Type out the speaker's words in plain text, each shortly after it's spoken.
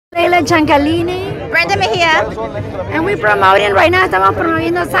Leila Ciancaglini, Brenda Mejia. and we promoting right now. Estamos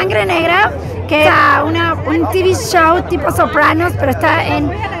promoviendo Sangre Negra, que es un TV show tipo Sopranos, pero está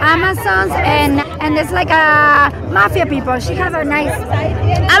en Amazon, and it's like a mafia people. She has a nice.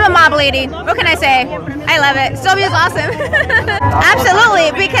 I'm a mob lady. What can I say? I love it. Sylvia's awesome.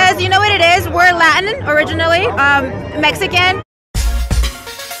 Absolutely, because you know what it is? We're Latin originally, Mexican.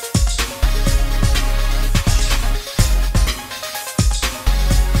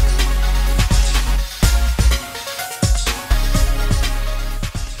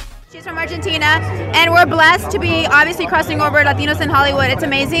 She's from Argentina, and we're blessed to be obviously crossing over Latinos in Hollywood. It's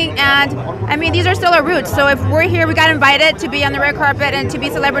amazing, and I mean, these are still our roots. So if we're here, we got invited to be on the red carpet and to be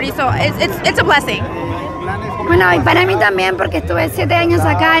celebrities. So it's a blessing. Bueno, y para mí también, porque estuve 7 años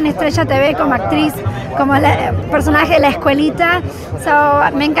acá en Estrella TV como actriz, como personaje de la escuelita.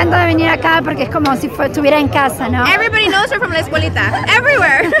 So, me encanta venir acá porque es como si estuviera en casa, ¿no? Everybody knows her from la escuelita.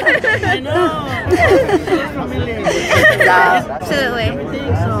 Everywhere. I know. Absolutely.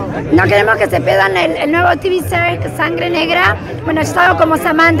 No queremos que se pierdan el nuevo TV series Sangre Negra. Bueno, yo estaba como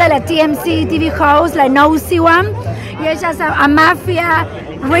Samantha, la TMC TV host, la nosy one. Y ella es a mafia,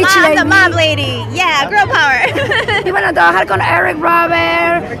 rich lady. The mob lady. Yeah, girl power. Y bueno, trabajar con Eric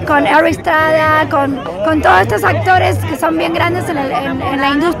Robert, con Eric Estrada, con todos estos actores que son bien grandes en la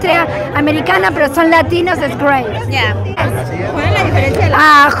industria americana, pero son latinos, es great. Yeah. ¿Cuál es la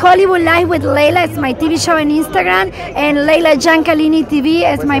diferencia? Hollywood Live with Leila is my TV show on Instagram, and Leila Ciancaglini TV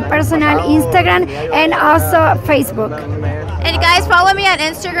is my personal Instagram and also Facebook. And guys, follow me on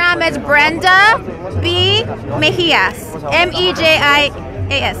Instagram. It's Brenda B Mejias.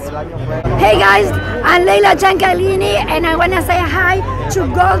 Mejias. Hey guys, I'm Leila Ciancaglini, and I want to say hi to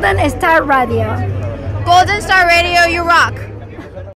Golden Star Radio. Golden Star Radio, you rock.